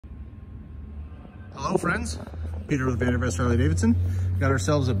Hello friends, Peter with Vandervest Harley-Davidson. Got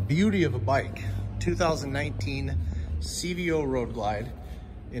ourselves a beauty of a bike, 2019 CVO Road Glide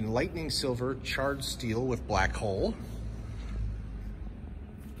in lightning silver charred steel with black hull.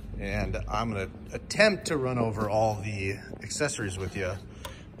 And I'm gonna attempt to run over all the accessories with you,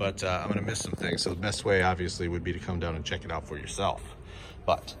 but I'm gonna miss some things. So the best way obviously would be to come down and check it out for yourself.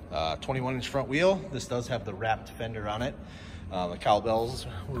 But 21-inch front wheel. This does have the wrapped fender on it. The cowbells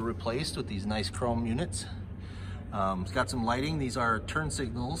were replaced with these nice chrome units. It's got some lighting. These are turn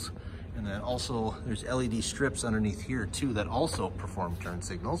signals. And then also there's LED strips underneath here too that also perform turn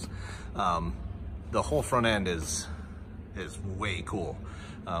signals. The whole front end is way cool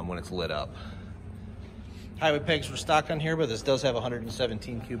when it's lit up. Highway pegs were stock on here, but this does have a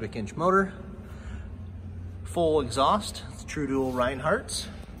 117 cubic inch motor. Full exhaust, it's true dual Reinhardt's.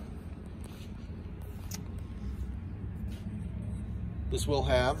 This will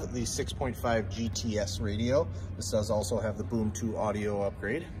have the 6.5 GTS radio. This does also have the Boom 2 audio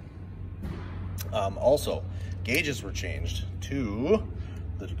upgrade. Also, gauges were changed to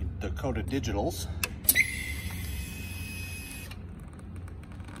the Dakota Digitals.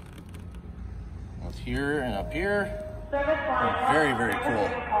 Both here and up here. Very, very cool.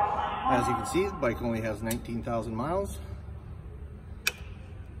 As you can see, the bike only has 19,000 miles.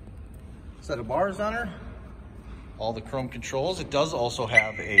 Set of bars on her. All the chrome controls. It does also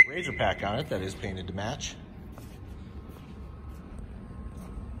have a razor pack on it that is painted to match.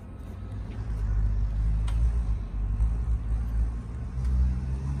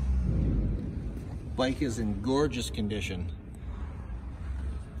 Bike is in gorgeous condition.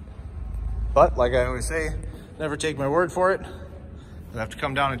 But like I always say, never take my word for it. You'll have to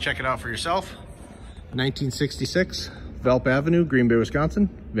come down and check it out for yourself. 1966, Velp Avenue, Green Bay, Wisconsin,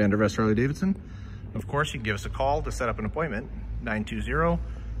 Vandervest Harley-Davidson. Of course, you can give us a call to set up an appointment,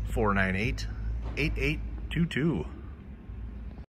 920-498-8822.